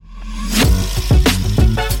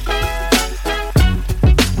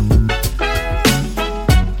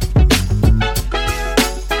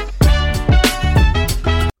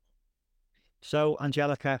So,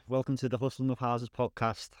 Angelica, welcome to the Hustle of Houses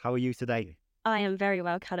podcast. How are you today? I am very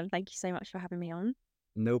well, Callum. Thank you so much for having me on.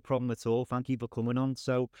 No problem at all. Thank you for coming on.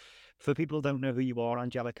 So, for people who don't know who you are,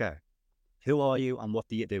 Angelica, who are you and what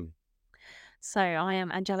do you do? So, I am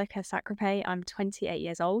Angelica Sacrepaye. I'm 28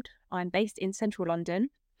 years old. I'm based in central London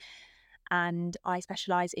and I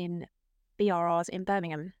specialise in BRRs in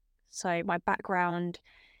Birmingham. So, my background,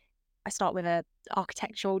 I start with an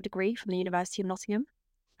architectural degree from the University of Nottingham,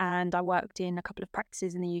 and I worked in a couple of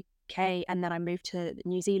practices in the UK, and then I moved to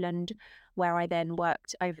New Zealand, where I then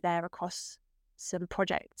worked over there across some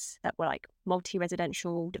projects that were like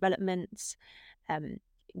multi-residential developments.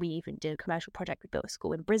 We even did a commercial project. We built a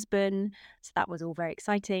school in Brisbane, so that was all very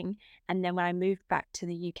exciting. And then when I moved back to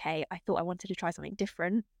the UK, I thought I wanted to try something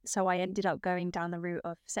different, so I ended up going down the route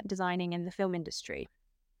of set designing in the film industry,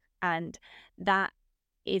 and that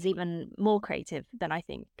is even more creative than I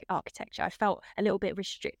think architecture. I felt a little bit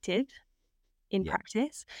restricted in Yeah.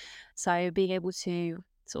 practice, so being able to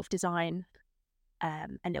sort of design a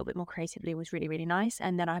little bit more creatively was really, really nice.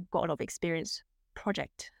 And then I've got a lot of experience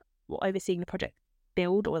overseeing the project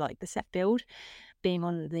build, or like the set build, being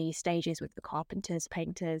on the stages with the carpenters,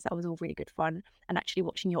 painters. That was all really good fun, and actually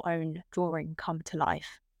watching your own drawing come to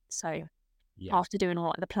life. So Yeah. after doing all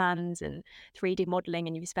like the plans and 3D modeling,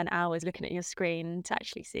 and you've spent hours looking at your screen, to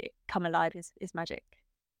actually see it come alive is magic.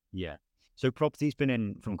 Yeah. So, property's been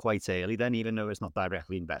in from quite early then, even though it's not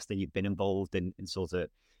directly invested, you've been involved in sort of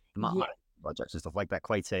Yeah, projects and stuff like that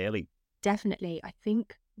quite early. definitely. I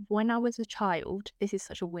think when I was a child, this is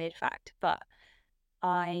such a weird fact, but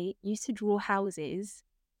I used to draw houses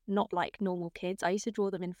not like normal kids. I used to draw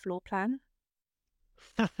them in floor plan.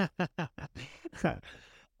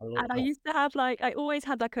 I love And I that. used to have I always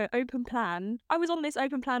had like an open plan. I was on this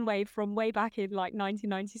open plan wave from way back in like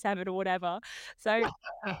 1997 or whatever. So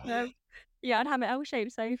um, yeah, I'd have an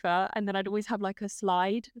L-shaped sofa, and then I'd always have like a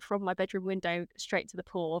slide from my bedroom window straight to the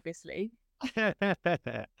pool, obviously. I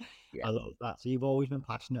love that. So, you've always been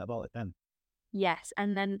passionate about it then? Yes,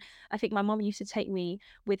 and then I think my mum used to take me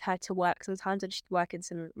with her to work sometimes, and she'd work in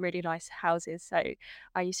some really nice houses. So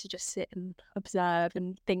I used to just sit and observe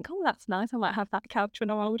and think, oh, that's nice. I might have that couch when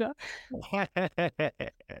I'm older. Yeah.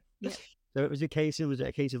 So was it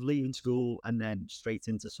a case of leaving school and then straight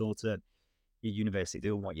into sort of your university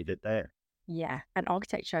doing what you did there? Yeah. And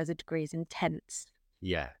architecture as a degree is intense.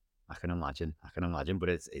 Yeah, I can imagine. But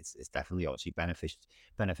it's definitely obviously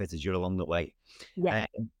benefited you along the way. Yeah.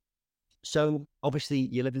 Um, so obviously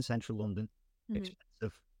you live in central London, Mm.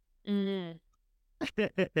 expensive, Mm. You're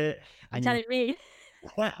and you telling me?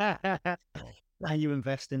 and you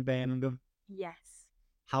invest in Birmingham. Yes.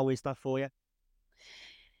 How is that for you?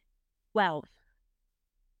 Well,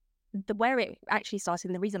 where it actually started,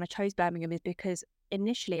 and the reason I chose Birmingham is because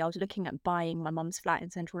initially I was looking at buying my mum's flat in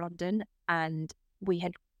central London, and we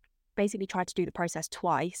had basically tried to do the process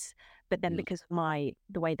twice, but then Mm. because of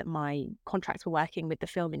the way that my contracts were working with the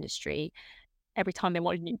film industry, every time they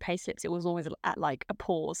wanted new pay slips, it was always at like a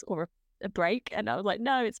pause or a break, and I was like,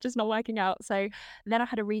 no, it's just not working out. So then I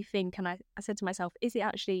had a rethink, and I said to myself, is it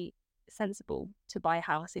actually sensible to buy a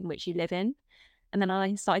house in which you live in? And then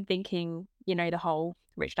I started thinking, the whole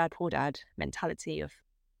rich dad, poor dad mentality of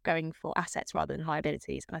going for assets rather than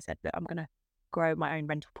liabilities. And I said that I'm going to grow my own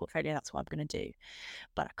rental portfolio. That's what I'm going to do.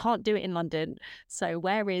 But I can't do it in London. So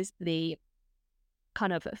where is the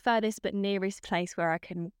kind of furthest but nearest place where I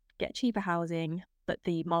can get cheaper housing, but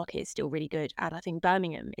the market is still really good? And I think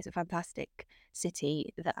Birmingham is a fantastic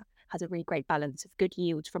city that has a really great balance of good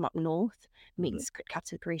yields from up north, meets good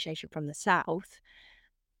capital appreciation from the south.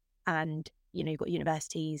 And, you've got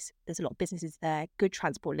universities, there's a lot of businesses there, good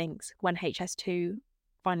transport links. When HS2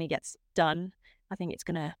 finally gets done, I think it's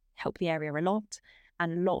going to help the area a lot.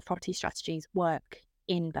 And a lot of property strategies work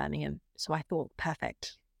in Birmingham. So I thought,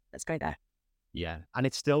 perfect, let's go there. Yeah, and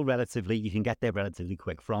it's still you can get there relatively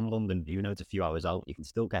quick from London. Even though it's a few hours out, you can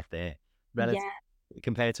still get there relatively Yeah,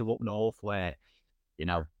 compared to up north where,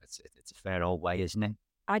 it's a fair old way, isn't it?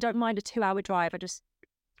 I don't mind a 2-hour drive. I just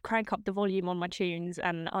crank up the volume on my tunes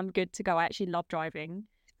and I'm good to go. I actually love driving.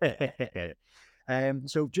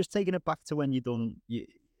 So just taking it back to when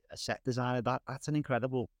a set designer, that's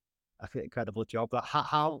incredible job. That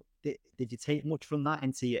how did you take much from that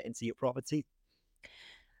into your property?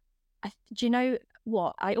 Do you know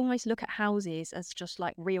what? I almost look at houses as just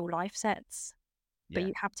like real life sets, but Yeah.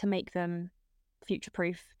 you have to make them future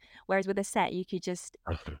proof. Whereas with a set, you could just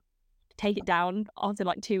take it down after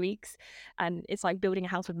like 2 weeks, and it's like building a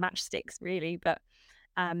house with matchsticks, really. But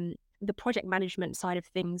the project management side of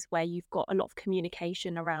things, where you've got a lot of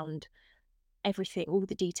communication around everything, all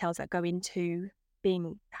the details that go into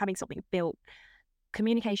having something built,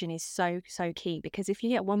 communication is so key, because if you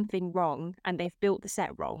get one thing wrong and they've built the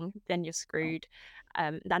set wrong, then you're screwed.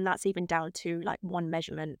 And that's even down to like one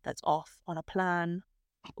measurement that's off on a plan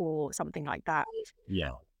or something like that.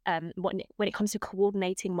 Yeah. When it comes to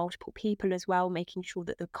coordinating multiple people as well, making sure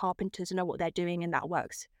that the carpenters know what they're doing and that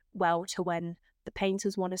works well to when the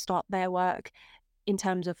painters want to start their work. In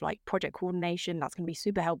terms of like project coordination, that's going to be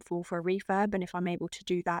super helpful for a refurb. And if I'm able to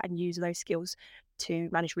do that and use those skills to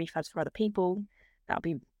manage refurbs for other people, that'll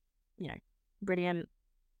be, brilliant.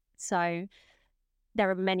 So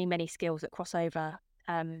there are many skills that cross over.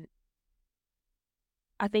 I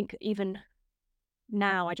think even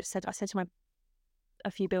now, I said to a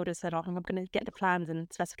few builders, said, I'm going to get the plans and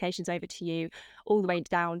specifications over to you, all the way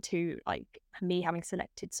down to like me having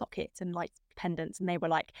selected sockets and light pendants, and they were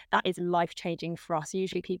like, that is life-changing for us.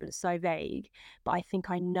 Usually people are so vague, but I think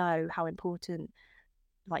I know how important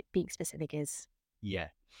like being specific is. Yeah.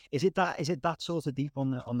 Is it that sort of deep on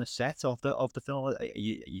the set of the film? Are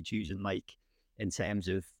you choosing like in terms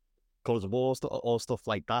of colours of walls or stuff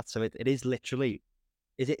like that? So it is literally,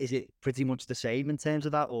 is it pretty much the same in terms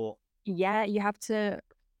of that, or? Yeah, you have to,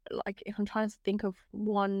 like, if I'm trying to think of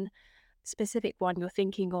one specific one, you're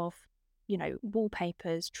thinking of,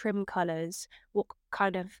 wallpapers, trim colours, what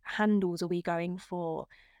kind of handles are we going for?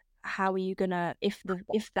 How are you gonna, if the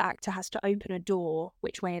actor has to open a door,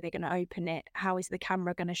 which way are they gonna open it? How is the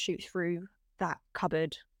camera gonna shoot through that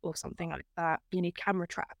cupboard or something like that? You need camera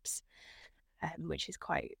traps, which is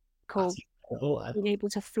quite cool. Being able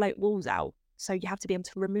to float walls out. So you have to be able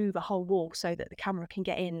to remove a whole wall so that the camera can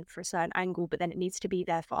get in for a certain angle, but then it needs to be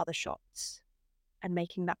there for other shots, and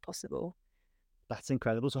making that possible. That's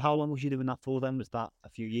incredible. So how long was you doing that for then? Was that a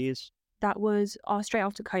few years? That was straight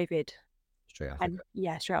after COVID. Straight after.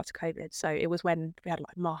 Yeah, straight after COVID. So it was when we had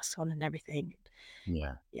like masks on and everything.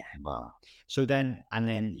 Yeah. Yeah. Wow. So then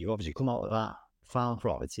you obviously come out of that, found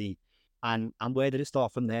property, and where did it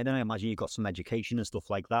start from there? Then I imagine you got some education and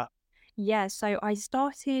stuff like that. Yeah. So I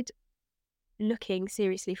started looking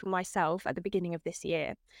seriously for myself at the beginning of this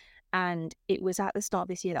year. And it was at the start of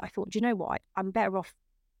this year that I thought, do you know what? I'm better off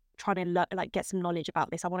trying to get some knowledge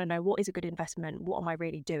about this. I want to know, what is a good investment? What am I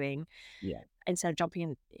really doing? Yeah. Instead of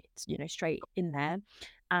jumping in, straight in there.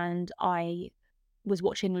 And I was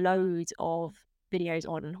watching loads of videos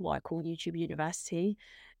on what I call YouTube University.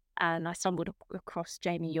 And I stumbled across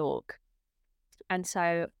Jamie York. And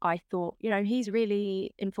so I thought, he's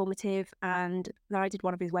really informative. And then I did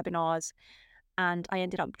one of his webinars, and I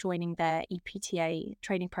ended up joining their EPTA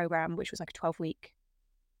training program, which was like a 12-week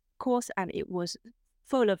course, and it was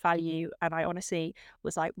full of value. And I honestly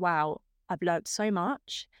was like, wow, I've learned so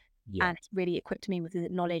much. Yeah. And it's really equipped me with the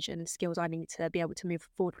knowledge and skills I need to be able to move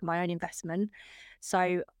forward with my own investment.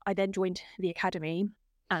 So I then joined the academy,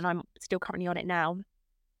 and I'm still currently on it now.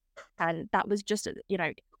 And that was just,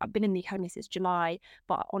 I've been in the academy since July,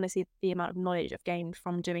 but honestly, the amount of knowledge I've gained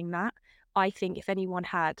from doing that, I think if anyone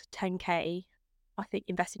had 10K, I think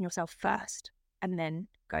invest in yourself first and then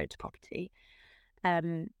go to property.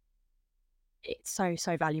 It's so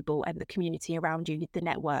valuable, and the community around you, the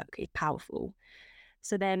network is powerful.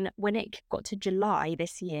 So then when it got to July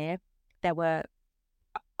this year, there were,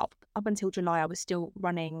 up until July, I was still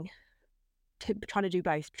trying to do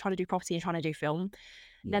both, trying to do property and trying to do film.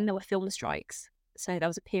 Yeah. Then there were film strikes. So there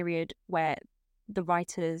was a period where the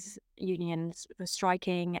writers' unions were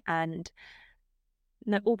striking, and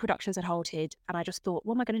all productions had halted. And I just thought,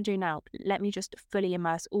 what am I going to do now? Let me just fully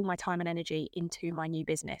immerse all my time and energy into my new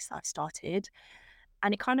business I've started.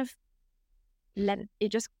 And it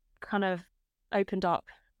just kind of opened up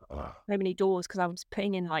so many doors, because I was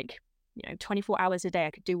putting in 24 hours a day.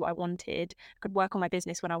 I could do what I wanted. I could work on my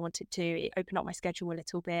business when I wanted to. It opened up my schedule a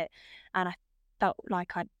little bit, and I felt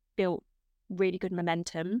like I'd built really good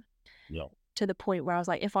momentum. Yeah. To the point where I was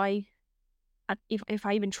like, if I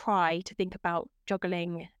even try to think about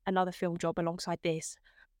juggling another film job alongside this,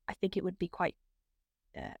 I think it would be quite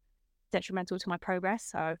detrimental to my progress.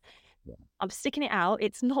 So yeah. I'm sticking it out.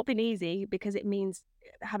 It's not been easy, because it means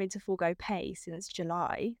having to forego pay since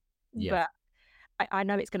July. Yeah. But I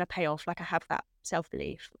know it's going to pay off. Like, I have that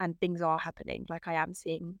self-belief, and things are happening. Like, I am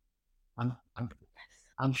seeing.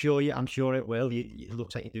 I'm sure it will. It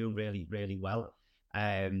looks like you're doing really, really well.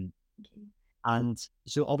 And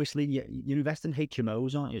so obviously you invest in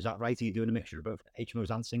HMOs, aren't you? Is that right? Are you doing a mixture of both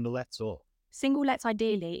HMOs and single lets, or? Single lets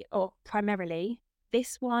ideally, or primarily.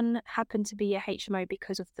 This one happened to be a HMO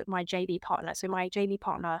because of my JV partner. So my JV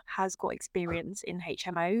partner has got experience in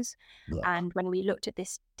HMOs. Yeah. And when we looked at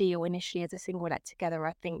this deal initially as a single let together,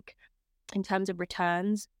 I think in terms of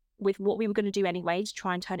returns, with what we were going to do anyway to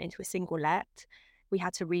try and turn it into a single let, we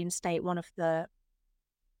had to reinstate one of the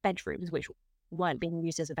bedrooms, which weren't being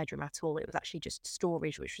used as a bedroom at all. It was actually just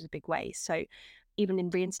storage, which was a big waste. So even in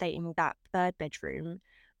reinstating that third bedroom,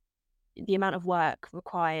 the amount of work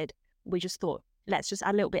required, we just thought, let's just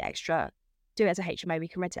add a little bit extra, do it as a HMO. We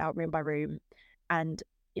can rent it out room by room. And,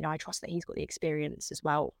 you know, I trust that he's got the experience as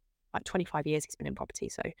well. Like 25 years he's been in property.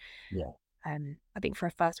 So Yeah. I think for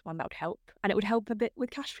a first one that would help. And it would help a bit with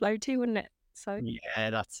cash flow too, wouldn't it? So Yeah,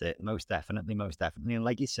 that's it. Most definitely, most definitely. And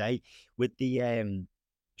like you say, with the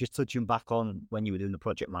just touching back on when you were doing the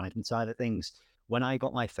project management side of things, when I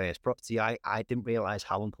got my first property, I didn't realize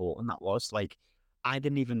how important that was. Like, I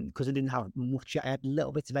didn't even, because I didn't have much, I had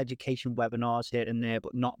little bits of education webinars here and there,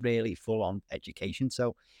 but not really full on education.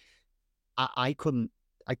 So I couldn't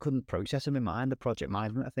process them in mind, the project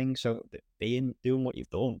management of things. So doing what you've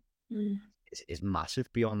done is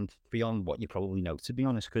massive beyond what you probably know, to be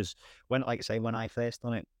honest. Because when, like I say, when I first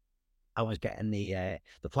done it, I was getting the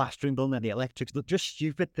plastering done and the electrics, just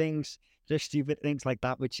stupid things like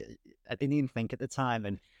that, which I didn't even think at the time,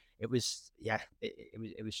 and it was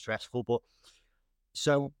it was stressful. But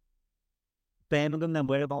so Birmingham, then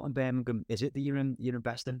where about in Birmingham is it that you're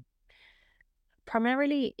investing?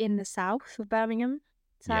 primarily in the south of Birmingham,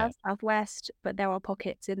 Yeah, southwest, but there are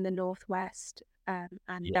pockets in the northwest. And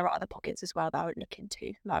yeah, there are other pockets as well that I would look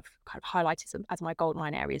into. That I've kind of highlighted them as my gold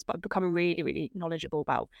mine areas, but I've become really, really knowledgeable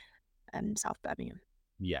about South Birmingham.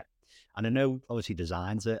 yeah. And I know obviously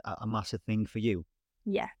design's a massive thing for you.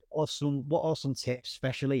 Yeah. What are some tips,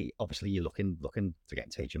 especially obviously you're looking to get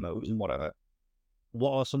into HMOs and whatever.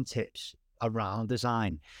 What are some tips around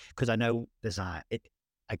design? Because I know design,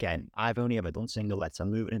 again, I've only ever done single lets.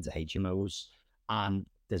 I'm moving into HMOs, and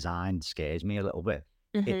design scares me a little bit.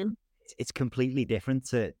 It Mm-hmm. it's completely different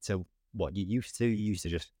to what you used to. You used to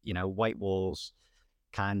just, white walls,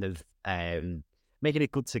 kind of making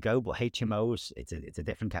it good to go. But HMOs, it's a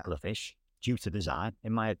different kettle of fish due to design,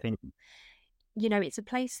 in my opinion. You know, it's a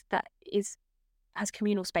place that has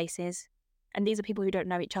communal spaces, and these are people who don't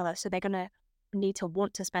know each other, so they're gonna need to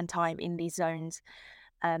want to spend time in these zones.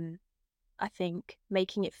 Um, I think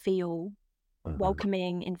making it feel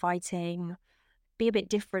welcoming, inviting, be a bit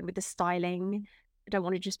different with the styling. I don't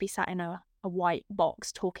want to just be sat in a white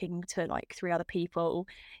box talking to like three other people.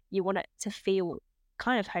 You want it to feel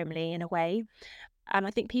kind of homely in a way. And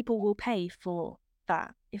I think people will pay for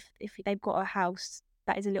that. If they've got a house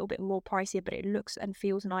that is a little bit more pricier, but it looks and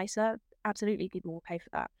feels nicer, absolutely people will pay for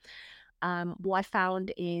that. What I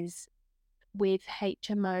found is with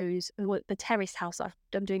HMOs, the terraced house that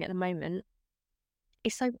I'm doing at the moment,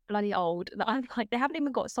 it's so bloody old that I'm like, they haven't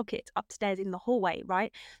even got sockets upstairs in the hallway,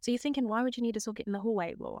 right? So you're thinking, why would you need a socket in the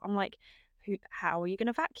hallway? Well, I'm like, how are you going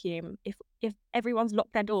to vacuum if everyone's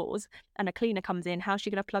locked their doors and a cleaner comes in? How's she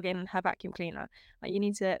going to plug in her vacuum cleaner? Like, you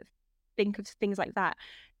need to think of things like that.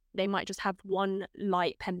 They might just have one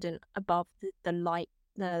light pendant above the light,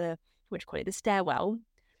 the what do you call it, the stairwell,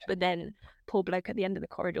 but then poor bloke at the end of the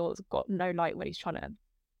corridor's got no light when he's trying to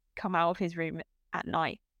come out of his room at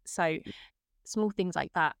night. So small things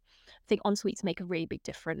like that. I think en-suites make a really big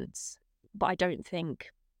difference, but I don't think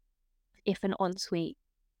if an ensuite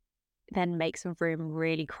then makes a room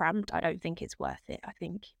really cramped, I don't think it's worth it. I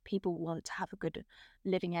think people want to have a good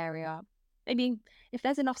living area. I mean, if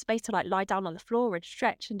there's enough space to like lie down on the floor and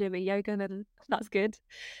stretch and do a yoga, then that's good.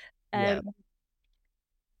 Yeah,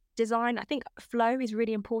 Design, I think flow is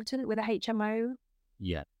really important with a HMO,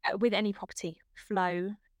 yeah, with any property.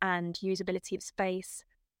 Flow and usability of space.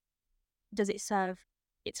 Does it serve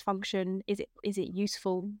its function? Is it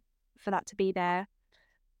useful for that to be there?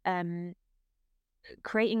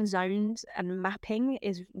 Creating zones and mapping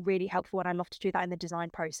is really helpful, and I love to do that in the design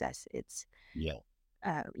process. It's yeah,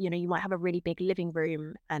 you might have a really big living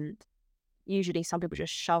room, and usually some people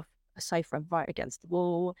just shove a sofa right against the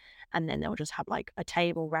wall, and then they'll just have like a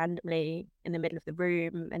table randomly in the middle of the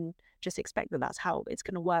room and just expect that that's how it's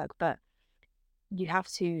going to work. But you have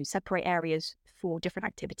to separate areas for different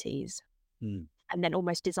activities, and then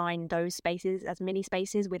almost design those spaces as mini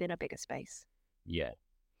spaces within a bigger space. yeah.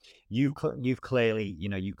 You've clearly,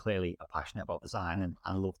 you clearly are passionate about design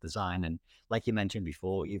and love design, and like you mentioned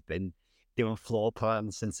before, you've been doing floor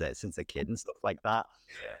plans since a kid and stuff like that.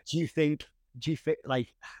 Do you think?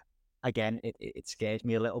 Like, again, it scares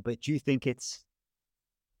me a little bit. Do you think it's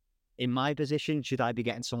in my position? Should I be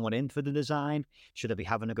getting someone in for the design? Should I be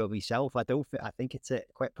having to go myself? I think it's a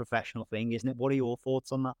quite professional thing, isn't it? What are your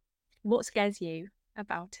thoughts on that? What scares you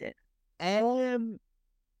about it?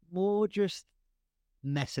 More just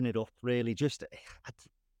messing it up, really. Just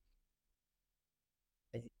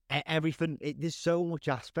everything. There's so much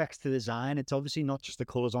aspects to design. It's obviously not just the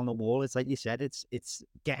colors on the wall. It's like you said. It's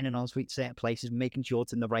getting an ensuite certain places, making sure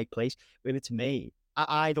it's in the right place. Whether it's me,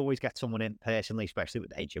 I'd always get someone in personally, especially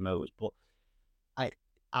with HMOs, but I,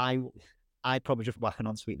 I, I'd probably just whack an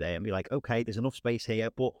ensuite there and be like, okay, there's enough space here,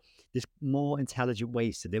 but there's more intelligent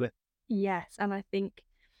ways to do it. Yes, and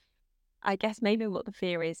I guess maybe what the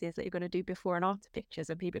fear is that you're going to do before and after pictures,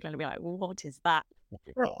 and people are going to be like, well, "What is that?"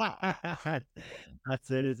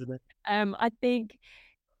 That's it, isn't it? I think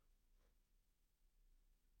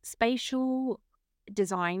spatial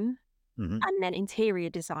design Mm-hmm. and then interior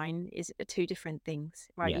design is two different things,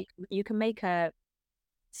 right? Yeah. You can make a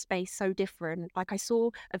space so different. Like I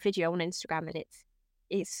saw a video on Instagram and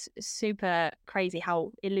it's super crazy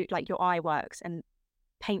how like your eye works and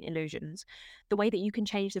paint illusions, the way that you can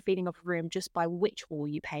change the feeling of a room just by which wall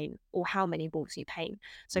you paint or how many walls you paint.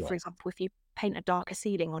 So for Yeah. example, if you paint a darker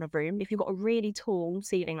ceiling on a room, if you've got a really tall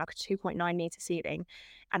ceiling, like a 2.9 meter ceiling,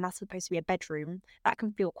 and that's supposed to be a bedroom, that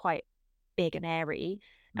can feel quite big and airy.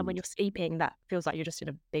 And when Mm. you're sleeping, that feels like you're just in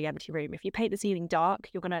a big empty room. If you paint the ceiling dark,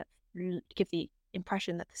 you're going to give the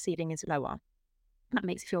impression that the ceiling is lower. That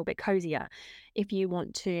makes it feel a bit cozier. If you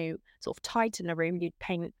want to sort of tighten a room, you'd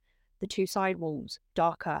paint the two side walls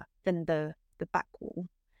darker than the back wall.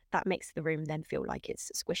 That makes the room then feel like it's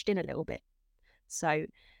squished in a little bit. So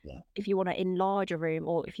Yeah. if you want to enlarge a room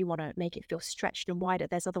or if you want to make it feel stretched and wider,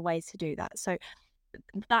 there's other ways to do that. So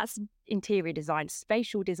that's interior design.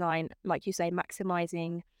 Spatial design, like you say,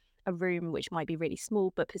 maximizing a room which might be really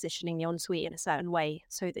small, but positioning the ensuite in a certain way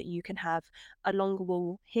so that you can have a longer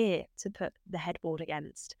wall here to put the headboard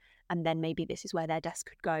against. And then maybe this is where their desk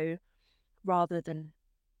could go, rather than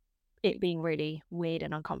it being really weird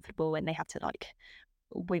and uncomfortable and they have to like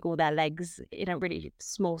wiggle their legs in a really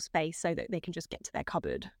small space so that they can just get to their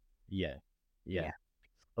cupboard. Yeah. Yeah. Yeah.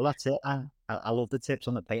 Well, that's it. I love the tips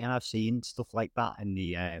on the painting. I've seen stuff like that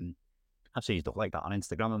I've seen stuff like that on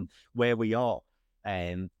Instagram, and where we are,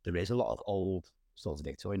 there is a lot of old sort of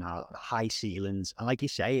Victorian high ceilings, and like you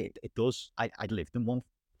say, it does. I lived in one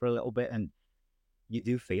for a little bit, and you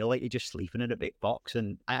do feel like you're just sleeping in a big box,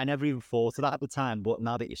 and I never even thought of that at the time, but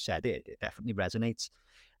now that you said it, it definitely resonates.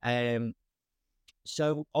 Um,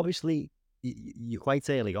 so obviously you're quite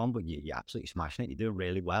early on, but you're absolutely smashing it. You're doing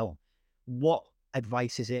really well. What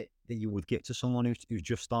advice is it that you would give to someone who's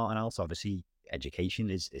just starting out? Obviously, education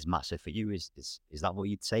is massive for you. Is that what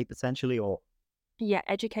you'd say potentially, or? Yeah,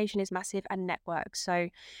 education is massive, and network. So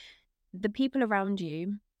the people around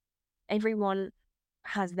you, everyone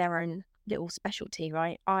has their own little specialty,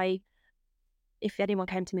 right? If anyone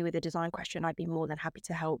came to me with a design question, I'd be more than happy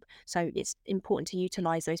to help. So it's important to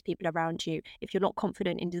utilize those people around you. If you're not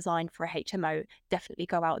confident in design for a HMO, definitely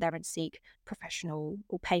go out there and seek professional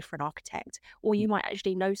or pay for an architect. Or you might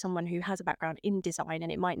actually know someone who has a background in design,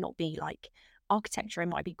 and it might not be like architecture, it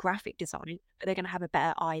might be graphic design, but they're going to have a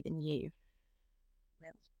better eye than you.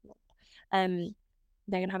 Um,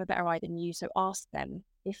 they're going to have a better eye than you. So ask them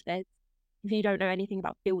if you don't know anything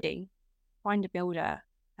about building, find a builder,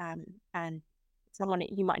 and someone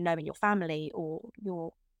you might know in your family or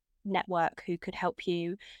your network who could help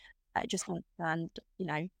you just understand,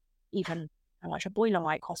 even how much a boiler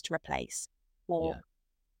might cost to replace, or Yeah,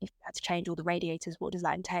 if you had to change all the radiators, what does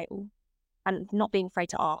that entail? And not being afraid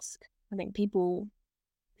to ask. I think people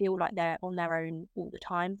feel like they're on their own all the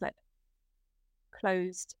time, but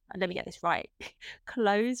let me get this right,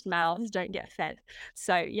 closed mouths don't get fed.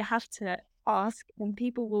 So you have to ask, and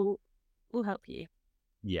people will help you.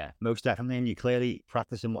 yeah, most definitely. And you're clearly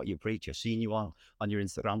practicing what you preach. I've seen you on your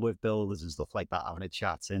Instagram with builders and stuff like that, having a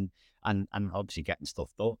chat and obviously getting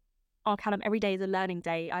stuff done. Oh, Callum, every day is a learning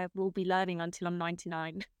day. I will be learning until I'm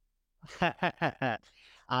 99.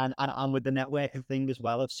 and with the networking thing as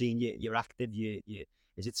well, I've seen you're active. You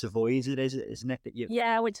is it Savoy? Isn't it that you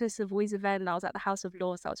Yeah, I went to a Savoy's event. I was at the House of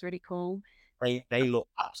Laws. That was really cool. they look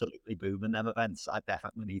absolutely booming, them events. I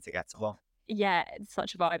definitely need to get to one. Yeah, it's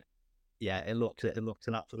such a vibe. Yeah, it looks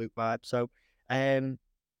an absolute vibe. So, um,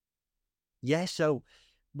 yeah. So,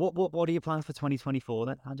 what are your plans for 2024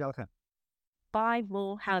 then, Angelica? Buy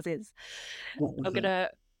more houses. I'm gonna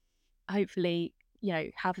hopefully,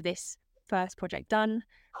 have this first project done,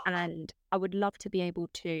 and I would love to be able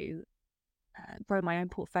to grow my own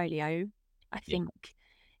portfolio. I Yeah. think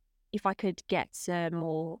if I could get some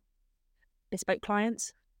more bespoke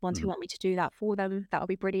clients, ones who Mhm. want me to do that for them, that would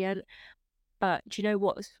be brilliant. But do you know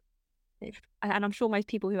what? And I'm sure most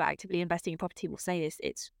people who are actively investing in property will say this,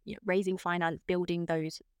 it's raising finance, building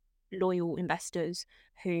those loyal investors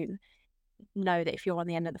who know that if you're on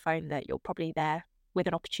the end of the phone, that you're probably there with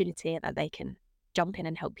an opportunity and that they can jump in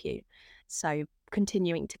and help you. So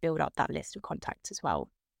continuing to build up that list of contacts as well.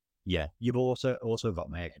 Yeah, you've also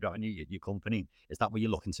got Mercury, haven't you? Your company. Is that what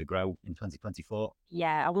you're looking to grow in 2024?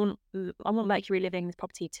 Yeah, I want Mercury Living's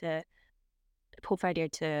property to the portfolio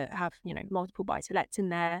to have, you know, multiple buy-to-lets in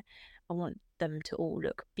there. I want them to all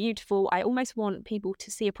look beautiful. I almost want people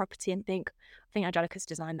to see a property and think, I think Angelica's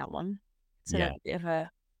designed that one. So there's a bit of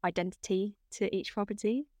a identity to each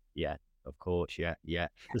property. Yeah, of course. Yeah.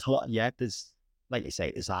 There's a lot. Yeah, there's, like you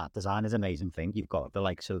say, design is an amazing thing. You've got the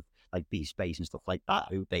likes of like B-Space and stuff like that,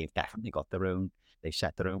 who they've definitely got their own. They've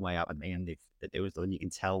set their own way out, and it was done. You can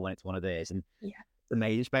tell when it's one of theirs, and Yeah, it's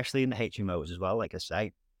amazing, especially in the HMOs as well. Like I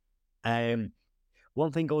say,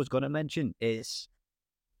 one thing I was going to mention is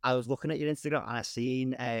I was looking at your Instagram and I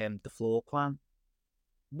seen the floor plan.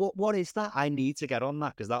 What is that? I need to get on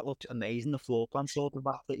that because that looked amazing. The floor plan sort of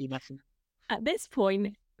app that you mentioned. at this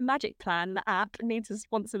point, Magic Plan, the app, needs to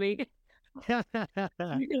sponsor me.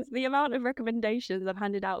 Because the amount of recommendations I've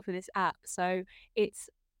handed out for this app. So it's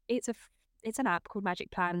an app called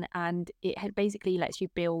Magic Plan, and it basically lets you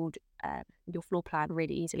build your floor plan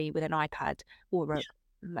really easily with an iPad or a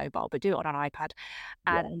mobile, but do it on an iPad.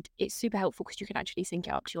 And it's super helpful because you can actually sync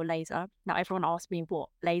it up to your laser. Now, everyone asks me what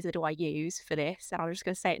laser do I use for this, and I'm just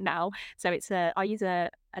going to say it now. So I use a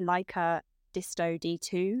Leica Disto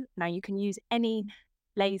D2. Now, you can use any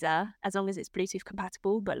laser as long as it's Bluetooth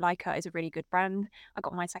compatible, but Leica is a really good brand. I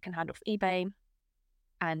got mine secondhand off eBay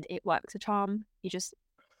and it works a charm. You just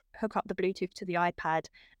hook up the Bluetooth to the iPad,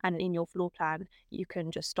 and in your floor plan you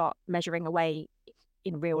can just start measuring away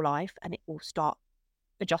in real life, and it will start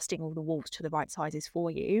adjusting all the walls to the right sizes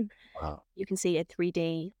for you. Wow. You can see it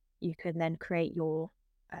 3D. You can then create your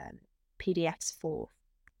PDFs for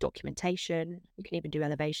documentation. You can even do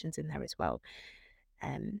elevations in there as well.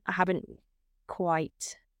 I haven't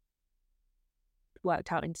quite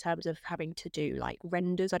worked out in terms of having to do like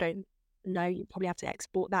renders. I don't know, you probably have to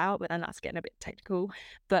export that out, but then that's getting a bit technical.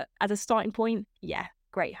 But as a starting point, yeah,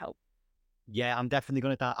 great help. Yeah, I'm definitely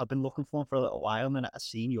going to. I've been looking for one for a little while, and then I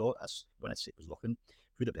seen when I was looking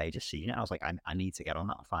through the page, I seen it. I was like, I need to get on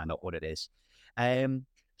that and find out what it is.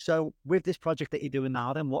 So with this project that you're doing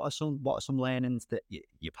now, then what are some learnings that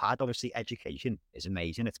you've had? Obviously, education is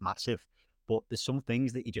amazing; it's massive. But there's some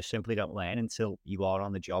things that you just simply don't learn until you are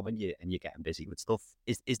on the job and you're getting busy with stuff.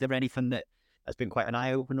 Is there anything that has been quite an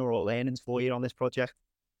eye opener or learnings for you on this project?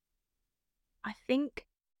 I think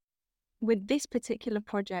with this particular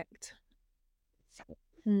project,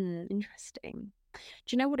 interesting. Do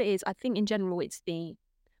you know what it is? I think in general, it's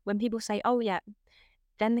when people say, "Oh yeah,"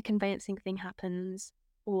 then the conveyancing thing happens,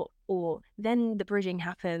 or then the bridging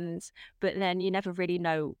happens, but then you never really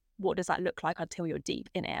know what does that look like until you're deep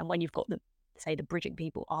in it. And when you've got the bridging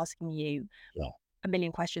people asking you a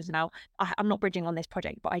million questions. Now, I'm not bridging on this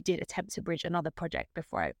project, but I did attempt to bridge another project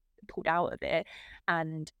before I pulled out of it.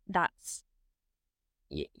 And that's,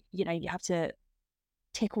 you know, you have to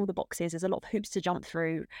tick all the boxes. There's a lot of hoops to jump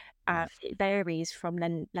through. It varies from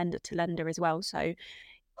lender to lender as well. So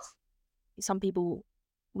some people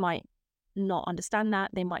might not understand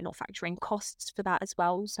that. They might not factor in costs for that as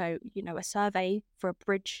well. So, you know, a survey for a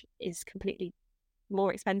bridge is completely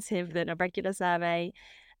more expensive than a regular survey.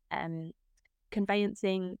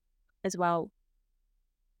 Conveyancing as well,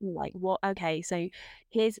 like what? Okay, so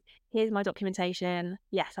here's my documentation.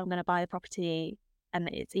 Yes, I'm going to buy the property, and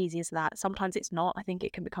it's easy as that. Sometimes it's not. I think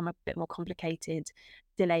it can become a bit more complicated.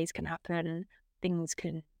 Delays can happen. Things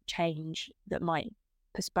can change that might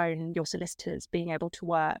postpone your solicitors being able to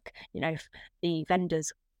work. You know, if the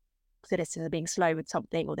vendors' solicitors are being slow with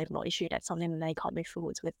something, or they've not issued it something and they can't move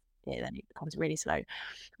forwards with it, then it becomes really slow.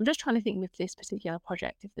 I'm just trying to think with this particular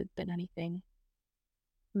project if there's been anything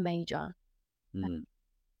major.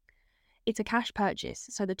 It's a cash purchase,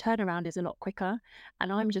 so the turnaround is a lot quicker,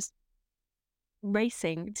 and I'm just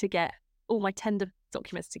racing to get all my tender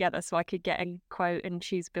documents together so I could get a quote and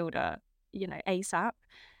choose builder, you know, ASAP.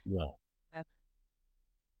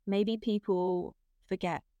 Maybe people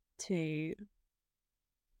forget to,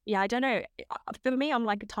 I don't know. For me, I'm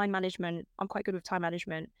like I'm quite good with time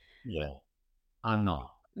management. I'm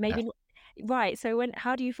not. Maybe right. So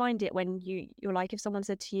how do you find it when you're like, if someone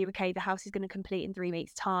said to you, okay, the house is going to complete in 3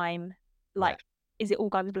 weeks' time, like, is it all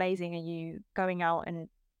guns blazing? Are you going out and?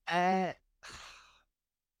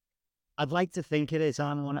 I'd like to think it is.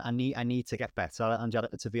 I need to get better,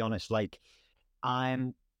 Angelica, to be honest. Like,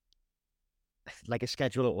 I'm like a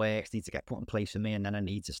schedule at work needs to get put in place for me, and then I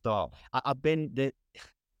need to start. I've been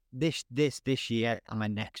this year, and my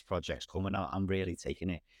next project's coming out. I'm really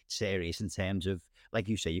taking it serious in terms of, like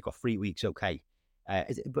you say, you've got 3 weeks. Okay.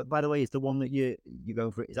 But by the way, is the one that you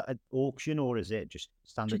go for, is that an auction or is it just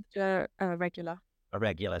standard? Regular. A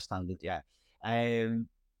regular standard, yeah.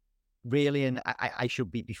 Really, and I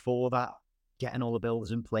should be before that, getting all the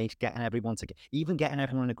builders in place, getting everyone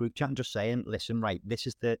in a group chat and just saying, listen, right, this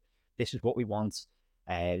is what we want.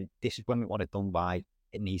 This is when we want it done by.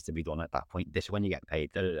 It needs to be done at that point. This is when you get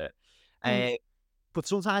paid. Da, da, da. Mm. But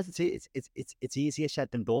sometimes it's easier said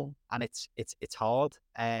than done, and it's hard.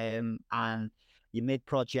 And you're mid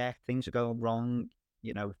project, things are going wrong.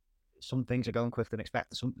 You know, some things are going quicker than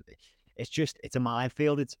expected. It's a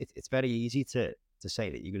minefield. It's very easy to say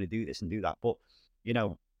that you're going to do this and do that, but you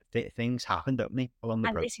know, things happen, don't they, along the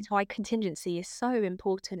And process? this is why contingency is so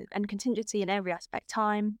important, and contingency in every aspect: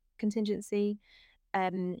 time contingency,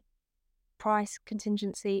 price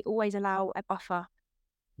contingency. Always allow a buffer,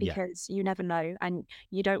 Yeah, because you never know, and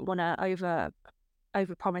you don't want to over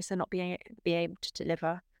promise and not be able to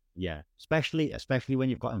deliver. yeah. Especially when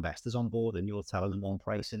you've got investors on board and you're telling them one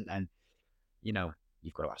price, and you know,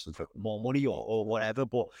 you've got to ask them for more money or whatever.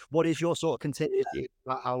 But what is your sort of contingency?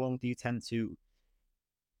 How long do you tend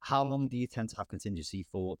to have contingency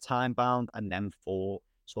for time bound and then for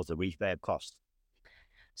sort of refurb cost?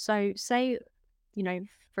 So say,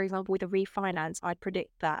 for example, with a refinance, I'd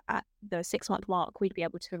predict that at the 6-month mark, we'd be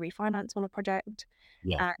able to refinance on a project.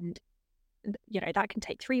 Yeah, And, that can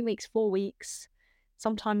take 3 weeks, 4 weeks.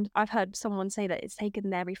 Sometimes I've heard someone say that it's taken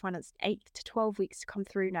their refinance 8 to 12 weeks to come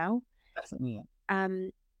through now. definitely.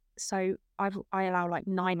 So I allow like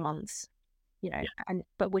 9 months, Yeah,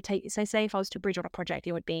 but so say if I was to bridge on a project,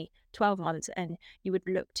 it would be 12 months, and you would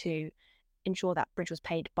look to ensure that bridge was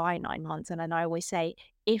paid by 9 months. And then I always say,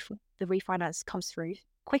 if the refinance comes through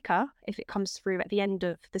quicker, if it comes through at the end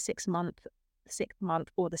of the 6th month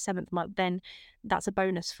or the 7th month, then that's a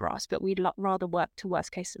bonus for us. But we'd rather work to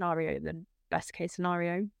worst case scenario than best case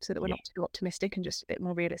scenario, so that we're yeah. not too optimistic and just a bit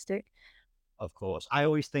more realistic. Of course. I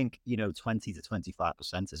always think, 20 to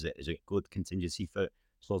 25% is a good contingency for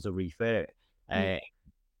sort of refurb. Mm.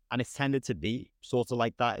 And it's tended to be sort of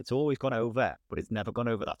like that. It's always gone over, but it's never gone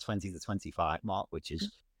over that 20 to 25 mark, which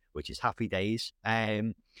is happy days.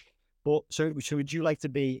 But so would you like to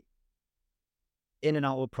be in and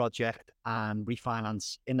out of a project and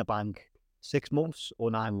refinance in the bank 6 months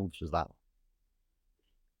or 9 months? Was that?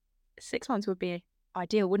 6 months would be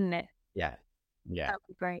ideal, wouldn't it? Yeah. Yeah. That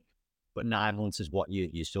would be great. But 9 months is what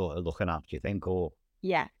you sort of looking at, do you think? Or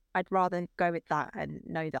Yeah, I'd rather go with that and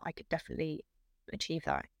know that I could definitely achieve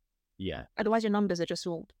that. yeah. Otherwise, your numbers are just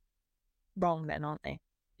all wrong then, aren't they?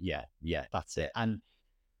 Yeah, that's it. And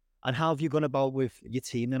how have you gone about with your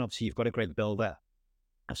team then? Obviously, you've got a great builder.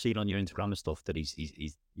 I've seen on your Instagram and stuff that he's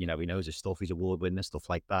he knows his stuff. He's award winning and stuff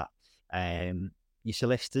like that. Your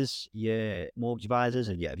solicitors, your mortgage advisors,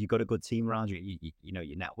 and have you got a good team around you?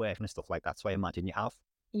 Your network and stuff like that. So I imagine you have.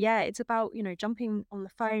 Yeah, it's about, jumping on the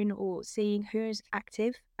phone or seeing who's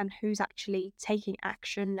active and who's actually taking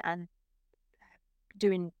action and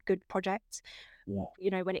doing good projects.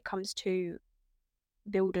 Yeah. When it comes to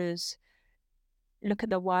builders, look at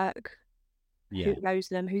the work, who Yeah, knows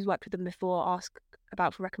them, who's worked with them before, ask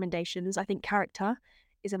about for recommendations. I think character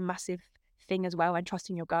is a massive thing as well, and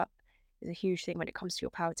trusting your gut is a huge thing when it comes to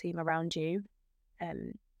your power team around you.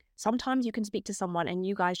 Um, Sometimes you can speak to someone and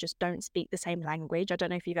you guys just don't speak the same language. I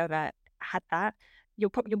don't know if you've ever had that.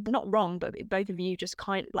 You're not wrong, but both of you just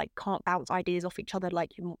can't bounce ideas off each other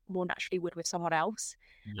like you more naturally would with someone else.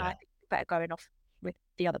 I yeah, think it's better going off with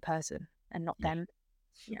the other person and not yeah. them.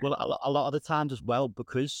 Yeah. Well, a lot of the times as well,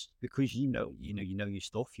 because you know your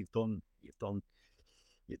stuff. You've done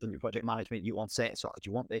your project management. You want it. So do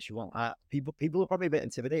you want this? You want that? People are probably a bit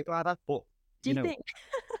intimidated by that, but Do you you know, think?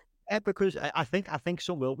 because I think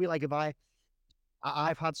some will be like if I've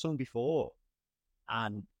had some before,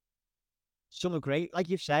 and some are great. Like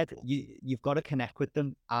you've said, you've got to connect with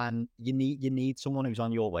them, and you need someone who's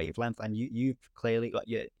on your wavelength, and you've clearly got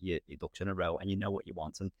your ducks in a row, and you know what you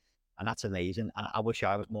want, and that's amazing. And I wish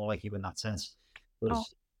I was more like you in that sense, Oh,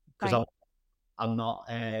 because thanks. I'm not.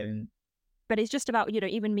 But it's just about,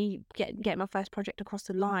 even me getting my first project across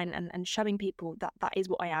the line and showing people that that is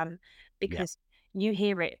what I am, Yeah, because you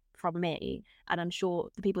hear it from me. And I'm sure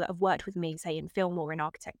the people that have worked with me, say in film or in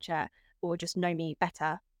architecture, or just know me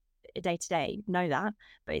better day to day, know that.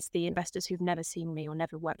 But it's the investors who've never seen me or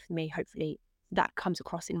never worked with me. Hopefully that comes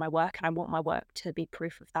across in my work, and I want my work to be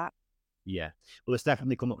proof of that. yeah. Well, it's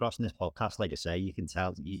definitely come across in this podcast. Like I say, you can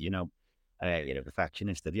tell.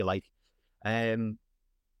 Perfectionist if you like. Um,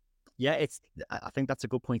 Yeah, I think that's a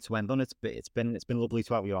good point to end on. It's been lovely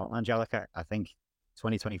to have you on, Angelica. I think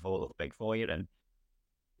 2024 looked big for you, and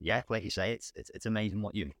yeah, like you say, it's amazing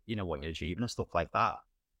what you're achieving and stuff like that.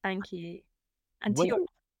 Thank you. And to When, your,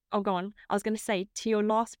 oh, go on. I was going to say, to your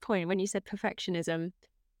last point, when you said perfectionism,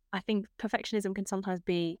 I think perfectionism can sometimes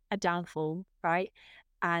be a downfall, right?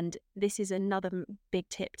 And this is another big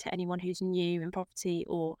tip to anyone who's new in property,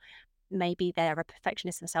 or maybe they're a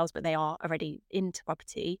perfectionist themselves, but they are already into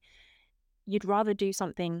property. you'd rather do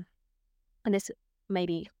something, and this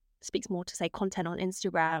maybe speaks more to say content on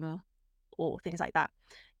Instagram or things like that.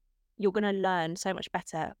 You're going to learn so much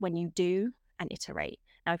better when you do and iterate.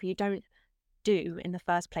 Now, if you don't do in the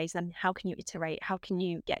first place, then how can you iterate? How can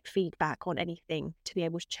you get feedback on anything to be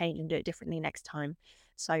able to change and do it differently next time?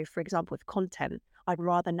 So, for example, with content, I'd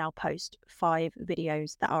rather now post 5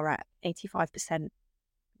 videos that are at 85%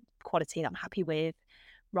 quality that I'm happy with,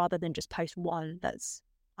 rather than just post one that's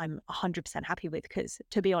I'm 100% happy with, because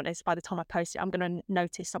to be honest, by the time I post it, I'm going to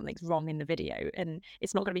notice something's wrong in the video and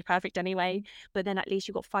it's not going to be perfect anyway. But then at least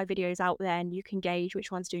you've got 5 videos out there and you can gauge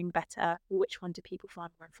which one's doing better, which one do people find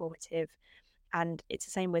more informative. And it's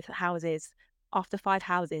the same with houses. After 5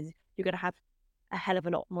 houses, you're going to have a hell of a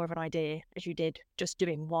lot more of an idea as you did just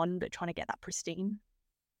doing one, but trying to get that pristine.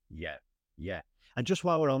 Yeah. And just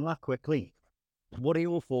while we're on that quickly, what are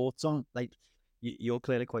your thoughts on, like, you're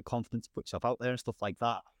clearly quite confident to put yourself out there and stuff like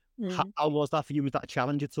that. How was that for you? Was that a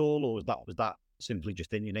challenge at all, or was that simply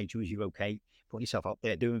just in your nature? Was you okay putting yourself out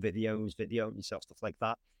there, doing videos, videoing yourself, stuff like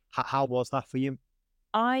that? How was that for you?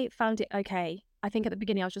 I found it okay. I think at the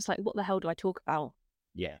beginning I was just like, what the hell do I talk about?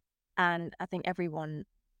 Yeah. And I think everyone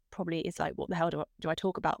probably is like, what the hell do I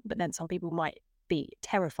talk about? But then some people might be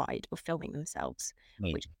terrified of filming themselves,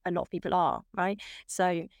 which a lot of people are, right?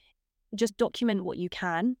 So just document what you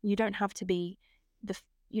can. You don't have to be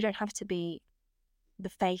the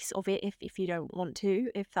face of it if you don't want to,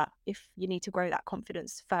 if you need to grow that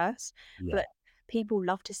confidence first. Yeah. But people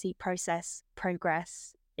love to see progress.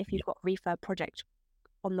 If you've got a refurb project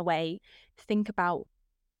on the way, think about,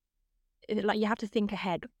 like, you have to think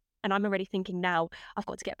ahead. And I'm already thinking now, I've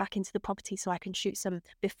got to get back into the property so I can shoot some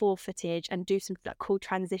before footage and do some like cool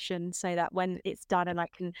transitions, so that when it's done and I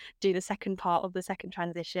can do the second part of the second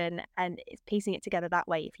transition, and it's piecing it together that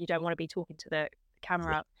way if you don't want to be talking to the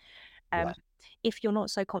camera. If you're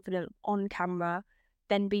not so confident on camera,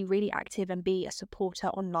 then be really active and be a supporter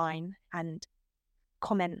online and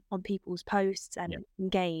comment on people's posts and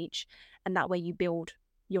engage. And that way you build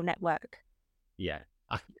your network. Yeah.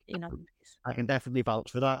 I can definitely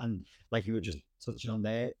vouch for that. And like you were just touching on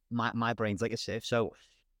there, my brain's like a sieve. So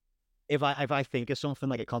if I think of something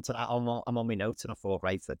like a content, I'm on my notes and I thought,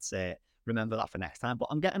 right, let's remember that for next time. But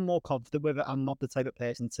I'm getting more confident with it. I'm not the type of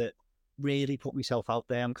person to really put myself out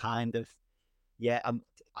there. I'm kind of,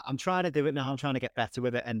 I'm trying to do it now. I'm trying to get better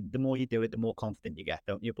with it. And the more you do it, the more confident you get,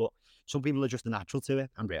 don't you? But some people are just natural to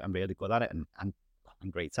it. I'm really good at it, and I'm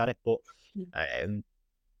great at it. But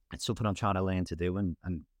it's something I'm trying to learn to do, and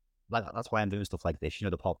like that's why I'm doing stuff like this,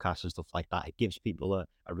 the podcast and stuff like that. It gives people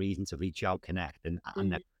a reason to reach out, connect, and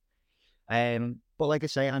but like I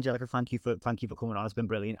say, Angelica, thank you for coming on. It's been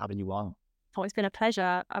brilliant having you on. Oh, it's been a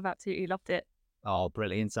pleasure. I've absolutely loved it. Oh,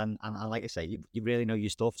 brilliant. And like I say, you really know your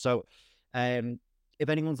stuff. So if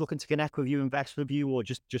anyone's looking to connect with you, invest with you, or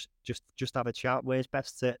just have a chat, where's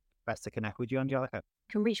best to connect with you, Angelica?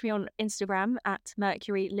 You can reach me on Instagram at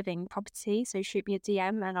Mercury Living Property. So shoot me a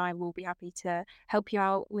DM and I will be happy to help you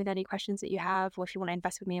out with any questions that you have, or if you want to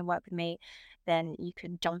invest with me and work with me, then you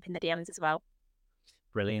can jump in the DMs as well.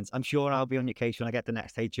 Brilliant. I'm sure I'll be on your case when I get the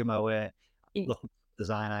next HMO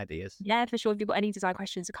design ideas. Yeah, for sure. If you've got any design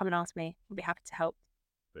questions, come and ask me. I'll be happy to help.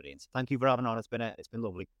 Brilliant. Thank you for having on. It's been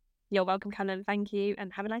lovely. You're welcome, Canon. Thank you,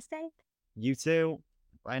 and have a nice day. You too.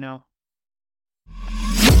 Bye now.